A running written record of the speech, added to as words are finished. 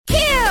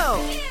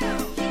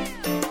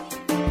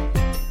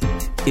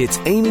It's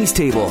Amy's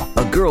Table,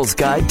 a girl's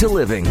guide to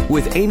living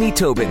with Amy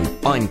Tobin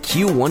on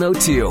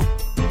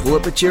Q102. Pull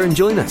up a chair and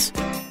join us.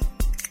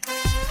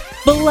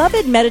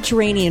 Beloved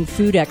Mediterranean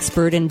food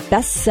expert and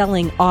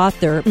best-selling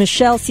author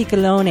Michelle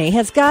Ciccolone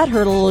has got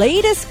her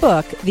latest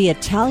book, The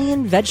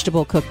Italian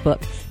Vegetable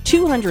Cookbook,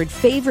 200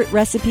 favorite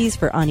recipes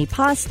for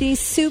antipasti,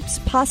 soups,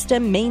 pasta,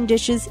 main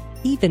dishes,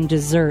 even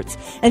desserts.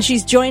 And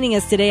she's joining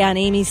us today on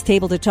Amy's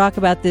Table to talk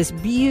about this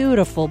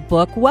beautiful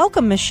book.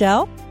 Welcome,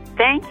 Michelle.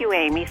 Thank you,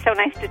 Amy. So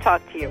nice to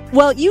talk to you.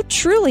 Well, you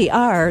truly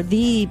are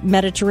the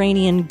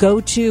Mediterranean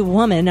go-to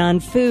woman on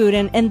food,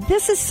 and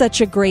this is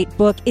such a great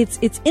book.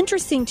 It's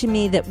interesting to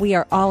me that we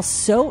are all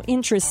so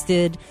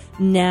interested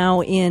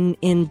now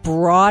in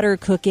broader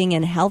cooking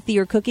and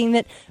healthier cooking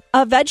that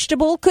a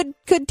vegetable could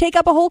take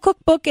up a whole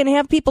cookbook and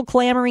have people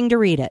clamoring to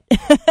read it.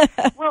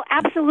 Well,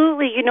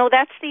 absolutely. You know,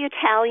 that's the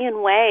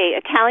Italian way.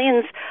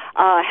 Italians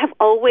have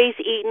always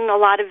eaten a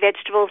lot of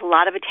vegetables. A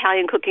lot of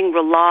Italian cooking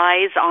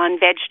relies on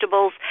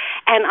vegetables.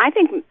 And I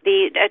think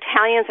the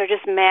Italians are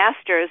just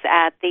masters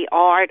at the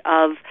art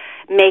of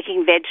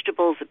making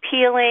vegetables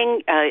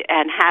appealing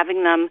and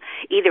having them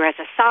either as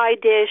a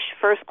side dish,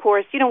 first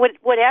course, you know,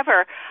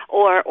 whatever,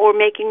 or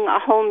making a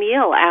whole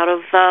meal out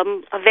of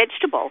a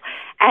vegetable.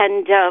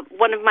 And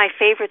one of my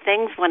favorite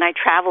things when I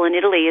travel in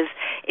Italy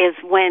is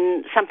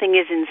when something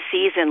is in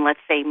season, let's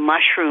say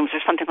mushrooms or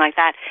something like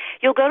that.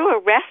 You'll go to a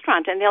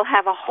restaurant and they'll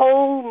have a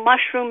whole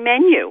mushroom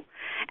menu.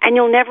 And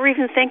you'll never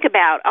even think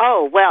about,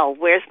 oh, well,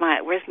 where's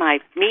my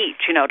meat,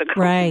 you know, to cook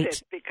right. with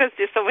it, because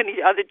there's so many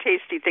other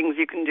tasty things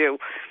you can do.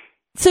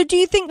 So do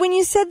you think, when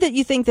you said that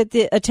you think that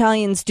the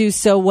Italians do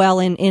so well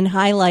in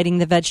highlighting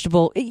the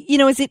vegetable, you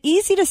know, is it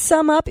easy to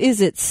sum up?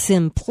 Is it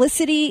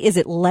simplicity? Is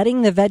it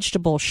letting the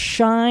vegetable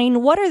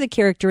shine? What are the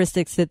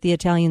characteristics that the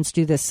Italians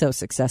do this so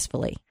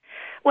successfully?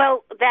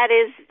 Well,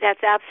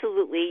 that's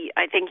absolutely,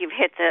 I think you've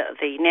hit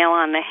the nail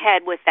on the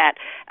head with that.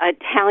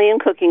 Italian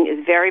cooking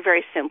is very,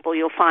 very simple.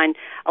 You'll find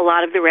a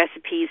lot of the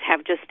recipes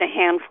have just a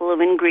handful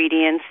of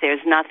ingredients. There's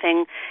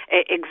nothing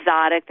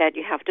exotic that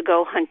you have to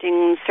go hunting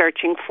and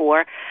searching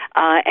for.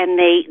 And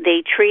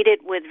they treat it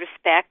with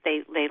respect.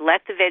 They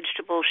let the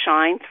vegetables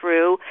shine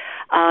through.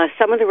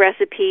 Some of the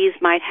recipes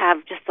might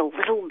have just a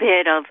little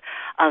bit of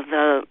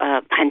the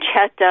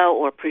pancetta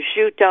or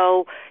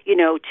prosciutto, you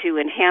know, to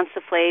enhance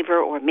the flavor,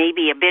 or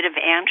maybe a bit of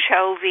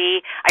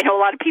anchovy. I know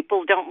a lot of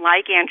people don't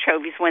like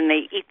anchovies when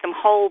they eat them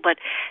whole, but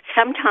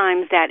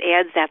sometimes that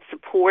adds that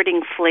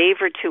supporting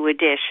flavor to a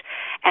dish,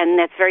 and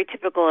that's very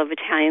typical of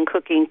Italian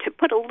cooking, to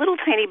put a little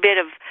tiny bit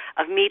of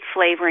meat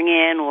flavoring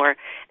in, or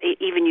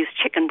even use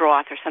chicken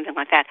broth or something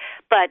like that.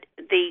 But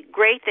the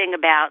great thing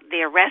about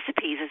their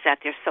recipes is that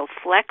they're so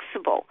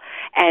flexible,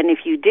 and if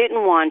you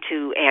didn't want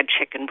to add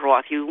chicken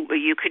broth, you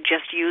could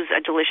just use a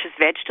delicious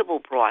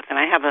vegetable broth. And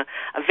I have a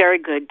very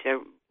good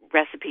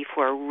recipe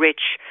for a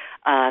rich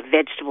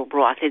vegetable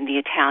broth in the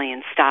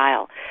Italian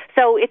style.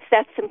 So it's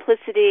that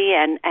simplicity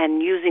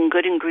and using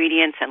good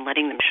ingredients and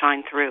letting them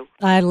shine through.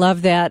 I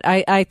love that.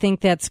 I think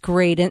that's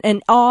great.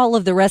 And all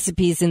of the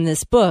recipes in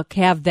this book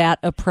have that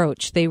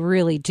approach. They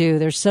really do.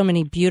 There's so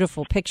many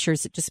beautiful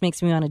pictures. It just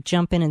makes me want to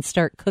jump in and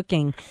start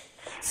cooking.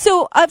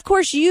 So, of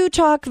course, you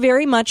talk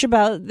very much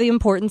about the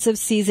importance of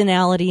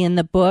seasonality in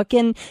the book.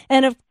 And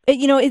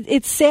you know,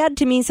 it's sad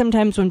to me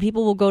sometimes when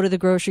people will go to the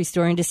grocery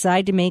store and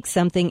decide to make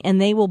something, and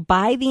they will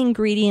buy the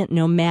ingredient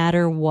no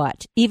matter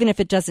what, even if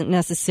it doesn't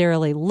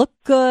necessarily look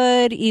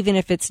good, even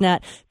if it's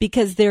not,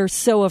 because they're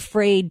so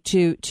afraid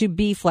to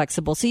be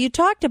flexible. So you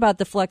talked about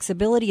the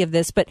flexibility of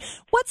this, but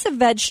what's a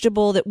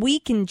vegetable that we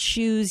can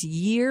choose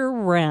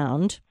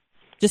year-round,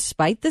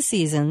 despite the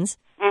seasons,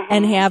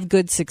 and have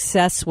good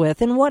success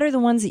with? And what are the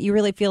ones that you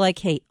really feel like,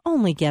 hey,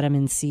 only get them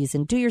in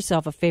season? Do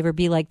yourself a favor,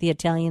 be like the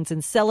Italians,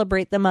 and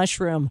celebrate the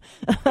mushroom.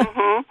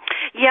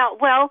 Yeah,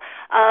 well,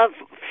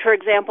 for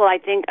example,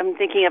 I'm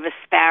thinking of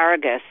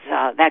asparagus.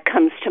 That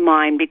comes to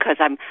mind because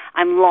I'm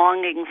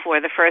longing for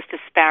the first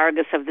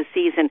asparagus of the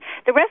season.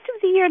 The rest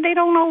of the year, they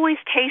don't always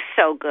taste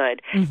so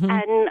good.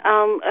 And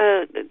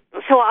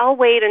so I'll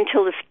wait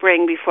until the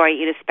spring before I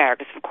eat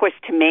asparagus. Of course,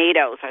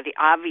 tomatoes are the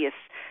obvious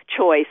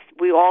choice.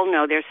 We all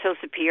know they're so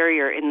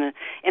superior in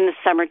the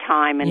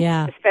summertime, and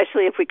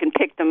especially if we can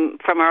pick them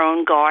from our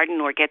own garden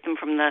or get them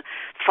from the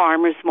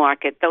farmer's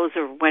market. Those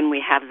are when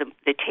we have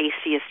the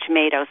tastiest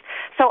tomatoes.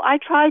 So I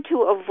try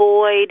to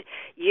avoid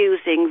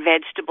using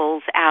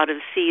vegetables out of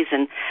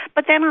season.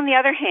 But then on the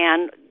other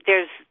hand,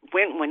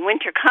 when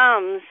winter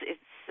comes,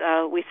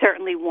 we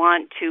certainly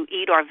want to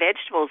eat our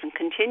vegetables and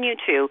continue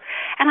to.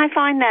 And I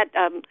find that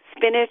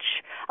spinach,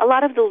 a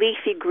lot of the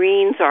leafy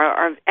greens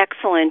are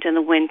excellent in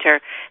the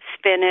winter.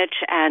 Spinach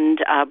and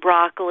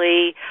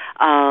broccoli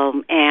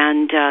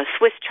and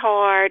Swiss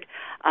chard.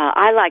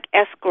 I like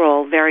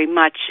escarole very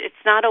much. It's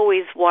not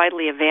always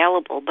widely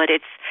available, but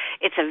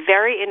it's a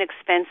very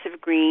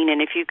inexpensive green,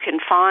 and if you can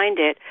find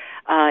it,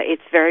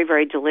 it's very,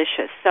 very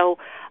delicious. So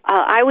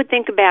I would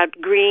think about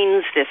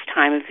greens this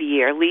time of the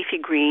year, leafy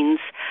greens,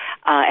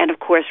 and of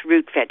course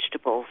root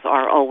vegetables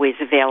are always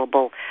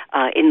available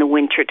in the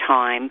winter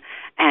time,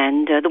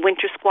 and the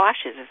winter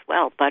squashes as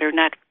well,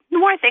 butternut the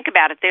more I think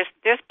about it,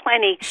 there's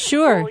plenty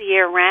Sure. all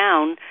year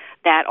round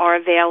that are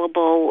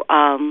available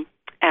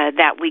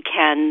that we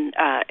can,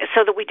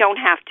 so that we don't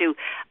have to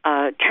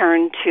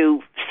turn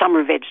to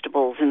summer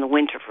vegetables in the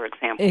winter, for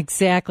example.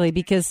 Exactly,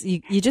 because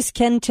you just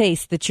can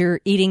taste that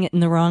you're eating it in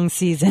the wrong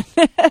season.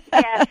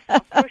 Yes,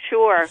 for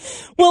sure.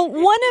 Well,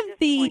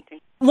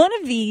 one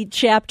of the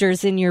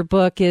chapters in your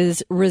book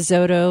is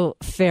risotto,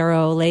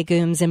 farro,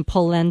 legumes, and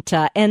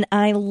polenta, and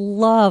I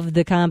love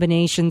the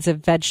combinations of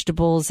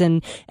vegetables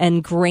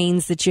and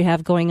grains that you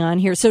have going on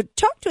here. So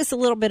talk to us a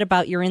little bit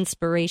about your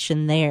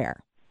inspiration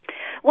there.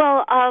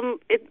 Well,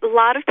 a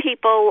lot of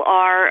people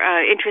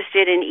are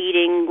interested in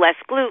eating less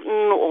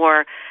gluten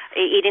or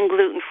eating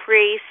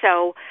gluten-free,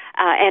 so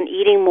and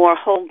eating more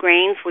whole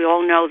grains. We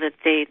all know that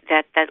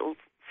that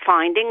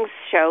findings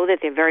show that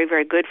they're very,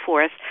 very good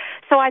for us.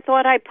 So I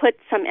thought I'd put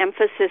some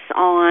emphasis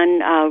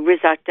on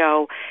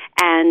risotto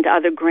and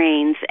other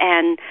grains.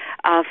 And,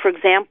 for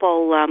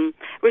example,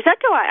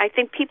 risotto, I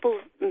think people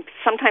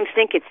sometimes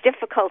think it's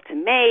difficult to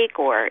make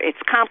or it's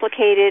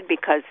complicated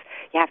because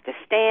you have to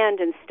stand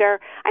and stir.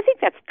 I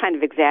think that's kind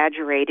of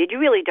exaggerated. You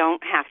really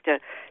don't have to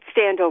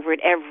stand over it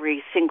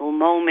every single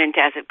moment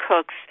as it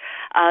cooks,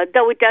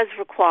 though it does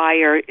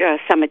require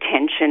some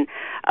attention.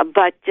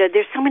 But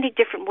there's so many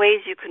different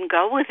ways you can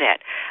go with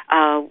it.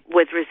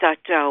 With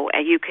risotto,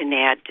 you can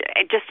add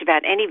just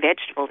about any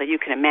vegetable that you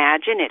can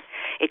imagine.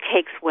 It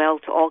takes well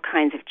to all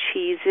kinds of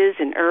cheeses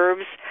and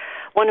herbs.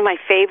 One of my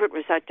favorite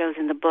risottos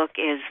in the book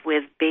is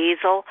with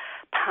basil,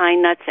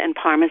 pine nuts, and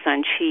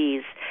Parmesan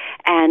cheese.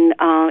 And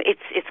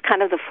it's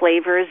kind of the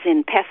flavors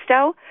in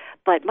pesto,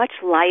 but much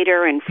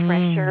lighter and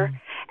fresher,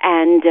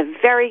 and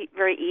very,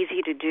 very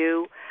easy to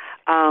do.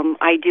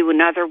 I do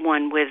another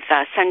one with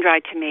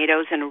sun-dried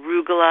tomatoes and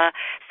arugula,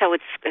 so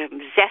it's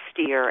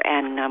zestier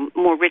and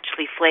more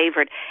richly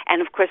flavored.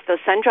 And, of course, those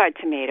sun-dried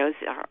tomatoes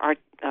are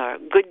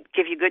good,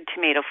 give you good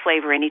tomato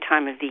flavor any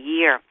time of the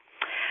year.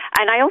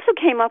 And I also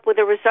came up with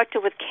a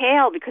risotto with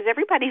kale because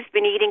everybody's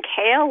been eating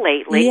kale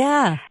lately.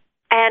 Yeah.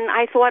 And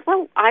I thought,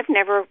 well, I've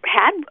never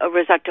had a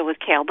risotto with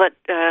kale, but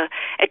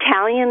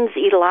Italians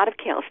eat a lot of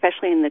kale,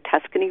 especially in the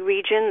Tuscany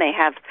region. They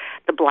have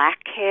the black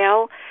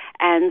kale,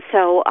 and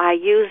so I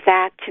use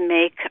that to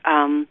make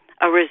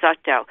a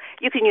risotto.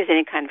 You can use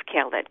any kind of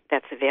kale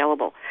that's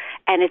available,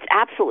 and it's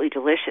absolutely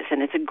delicious,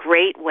 and it's a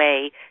great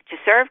way to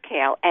serve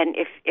kale. And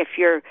if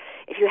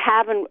you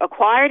haven't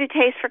acquired a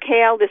taste for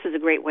kale, this is a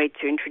great way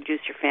to introduce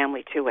your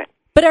family to it.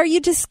 But are you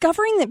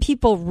discovering that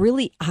people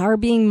really are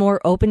being more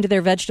open to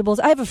their vegetables?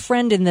 I have a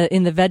friend in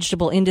the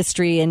vegetable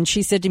industry, and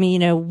she said to me,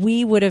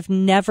 we would have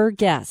never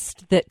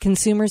guessed that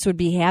consumers would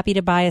be happy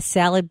to buy a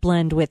salad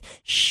blend with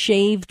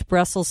shaved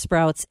Brussels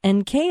sprouts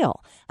and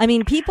kale. I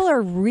mean, people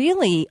are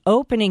really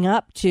opening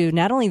up to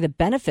not only the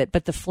benefit,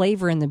 but the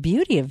flavor and the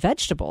beauty of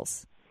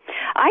vegetables.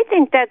 I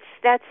think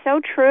that's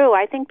so true.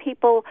 I think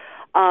people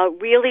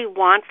really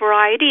want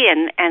variety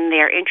and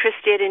they're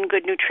interested in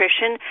good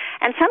nutrition.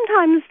 And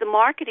sometimes the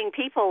marketing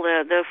people,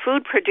 the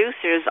food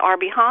producers, are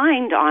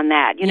behind on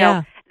that. You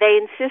know, they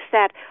insist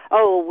that,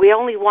 we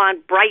only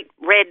want bright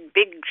red,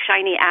 big,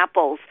 shiny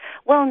apples.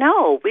 Well,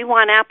 no, we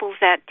want apples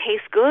that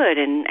taste good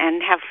and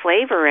have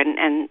flavor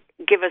and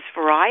give us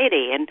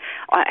variety and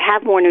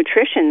have more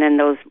nutrition than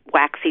those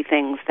waxy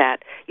things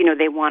that,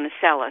 they want to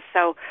sell us.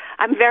 So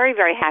I'm very,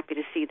 very happy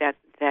to see that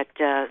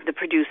the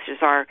producers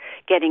are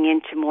getting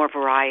into more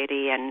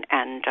variety and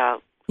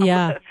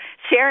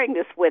sharing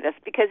this with us,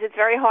 because it's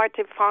very hard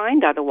to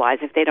find otherwise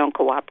if they don't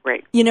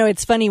cooperate.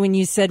 It's funny when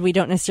you said we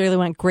don't necessarily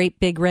want great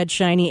big red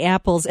shiny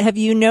apples. Have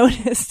you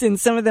noticed in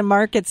some of the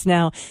markets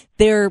now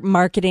they're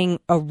marketing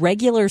a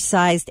regular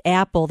sized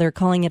apple? They're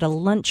calling it a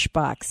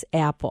lunchbox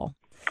apple.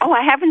 Oh,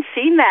 I haven't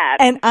seen that.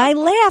 And I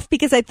laugh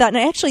because I thought,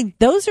 no, actually,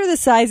 those are the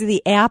size of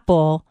the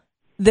apple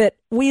that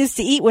we used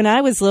to eat when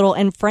I was little.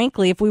 And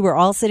frankly, if we were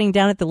all sitting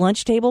down at the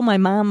lunch table, my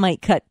mom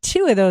might cut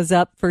 2 of those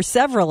up for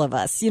several of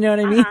us. You know what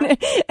I mean?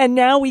 And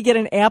now we get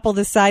an apple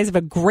the size of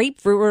a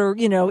grapefruit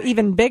or,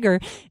 even bigger.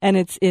 And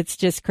it's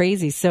just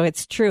crazy. So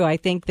it's true. I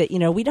think that,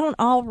 we don't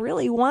all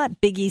really want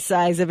biggie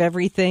size of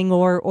everything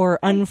or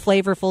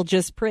unflavorful,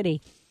 just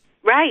pretty.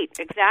 Right,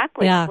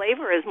 exactly. Yeah.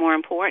 Flavor is more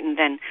important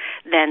than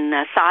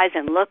size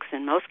and looks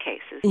in most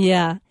cases.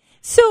 Yeah.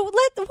 So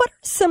what are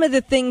some of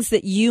the things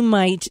that you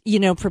might,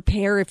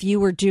 prepare if you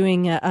were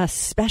doing a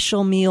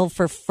special meal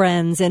for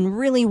friends and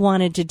really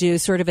wanted to do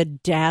sort of a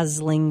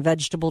dazzling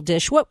vegetable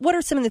dish? What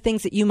are some of the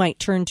things that you might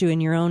turn to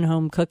in your own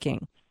home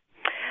cooking?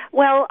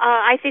 Well,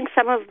 I think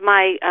some of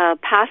my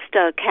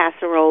pasta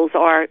casseroles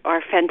are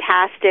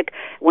fantastic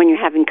when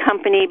you're having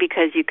company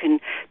because you can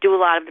do a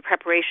lot of the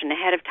preparation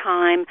ahead of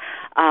time.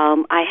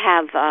 I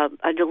have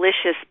a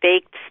delicious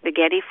baked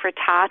spaghetti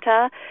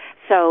frittata.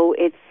 So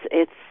it's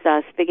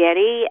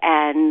spaghetti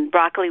and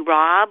broccoli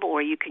rabe,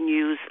 or you can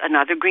use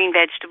another green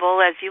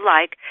vegetable as you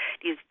like.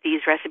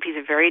 These recipes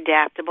are very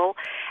adaptable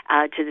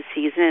to the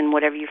season and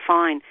whatever you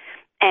find.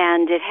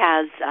 and it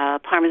has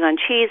Parmesan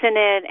cheese in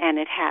it, and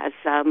it has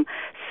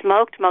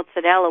smoked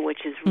mozzarella,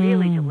 which is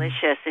really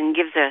delicious and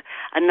gives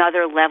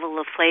another level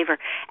of flavor.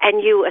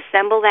 And you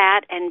assemble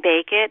that and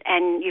bake it,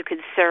 and you could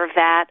serve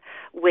that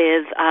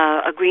with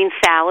a green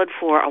salad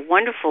for a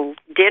wonderful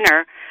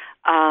dinner.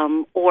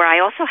 Or I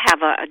also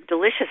have a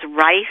delicious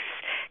rice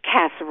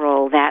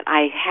casserole that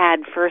I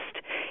had first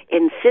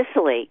in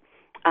Sicily.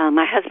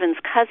 My husband's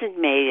cousin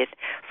made it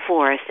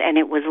for us, and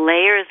it was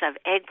layers of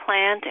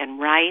eggplant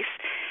and rice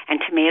and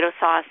tomato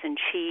sauce and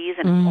cheese,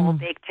 and it's all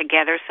baked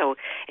together so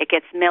it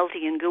gets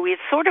melty and gooey.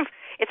 It's sort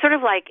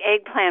of like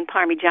eggplant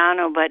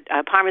parmigiano, but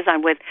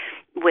parmesan with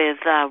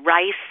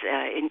rice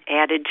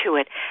added to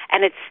it,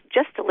 and it's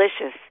just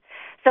delicious.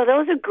 So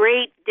those are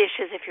great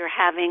dishes if you're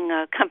having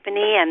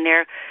company, and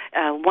they're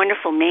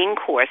wonderful main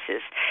courses.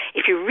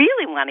 If you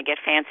really want to get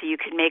fancy, you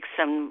can make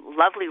some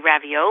lovely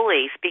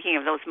ravioli. Speaking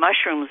of those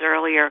mushrooms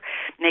earlier,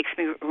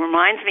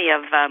 reminds me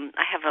of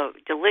I have a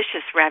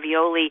delicious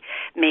ravioli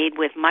made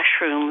with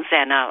mushrooms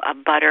and a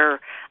butter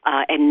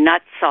and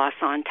nut sauce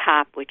on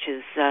top, which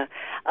is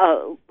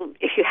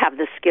if you have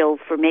the skill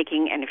for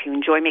making, and if you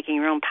enjoy making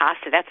your own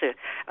pasta, that's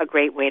a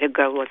great way to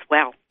go as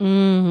well.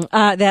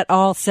 That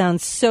all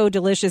sounds so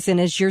delicious. And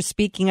as you're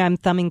speaking, I'm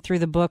thumbing through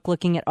the book,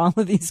 looking at all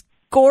of these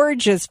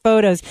gorgeous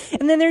photos.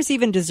 And then there's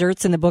even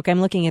desserts in the book.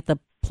 I'm looking at the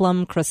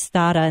plum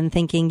crostata and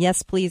thinking,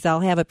 yes, please, I'll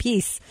have a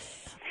piece.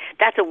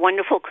 That's a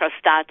wonderful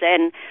crostata,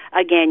 and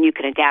again, you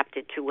can adapt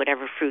it to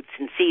whatever fruits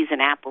in season,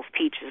 apples,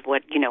 peaches,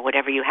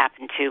 whatever you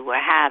happen to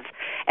have,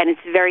 and it's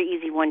a very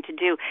easy one to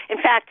do. In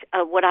fact,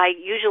 what I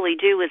usually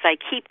do is I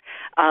keep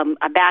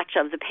a batch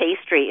of the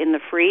pastry in the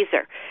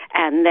freezer,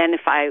 and then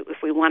if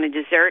we want a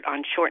dessert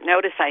on short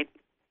notice, I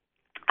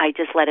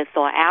just let it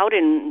thaw out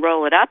and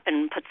roll it up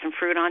and put some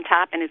fruit on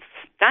top, and it's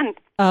done.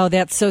 Oh,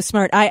 that's so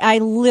smart. I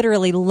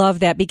literally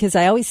love that, because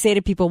I always say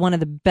to people, one of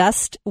the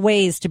best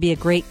ways to be a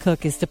great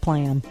cook is to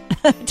plan.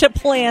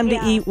 To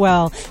eat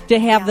well, to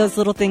have those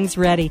little things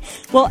ready.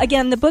 Well,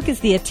 again, the book is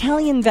The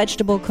Italian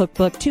Vegetable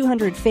Cookbook,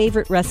 200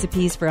 Favorite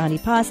Recipes for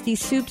Antipasti,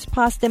 Soups,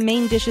 Pasta,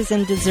 Main Dishes,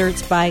 and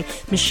Desserts by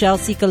Michelle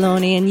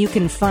Ciccolone. And you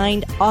can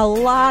find a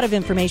lot of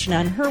information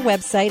on her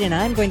website, and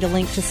I'm going to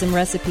link to some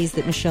recipes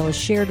that Michelle has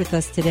shared with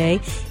us today.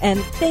 And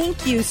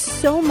thank you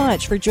so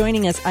much for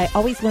joining us. I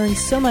always learn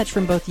so much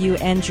from both you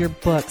and your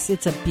books.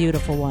 It's a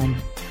beautiful one.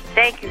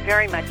 Thank you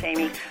very much,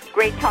 Amy.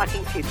 Great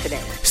talking to you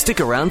today.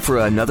 Stick around for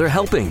another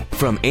helping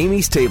from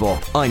Amy's Table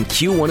on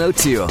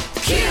Q102.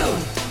 Q!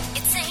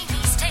 It's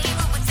Amy's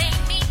Table with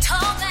Amy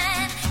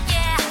Tobin,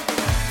 yeah.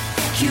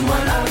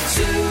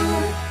 Q102.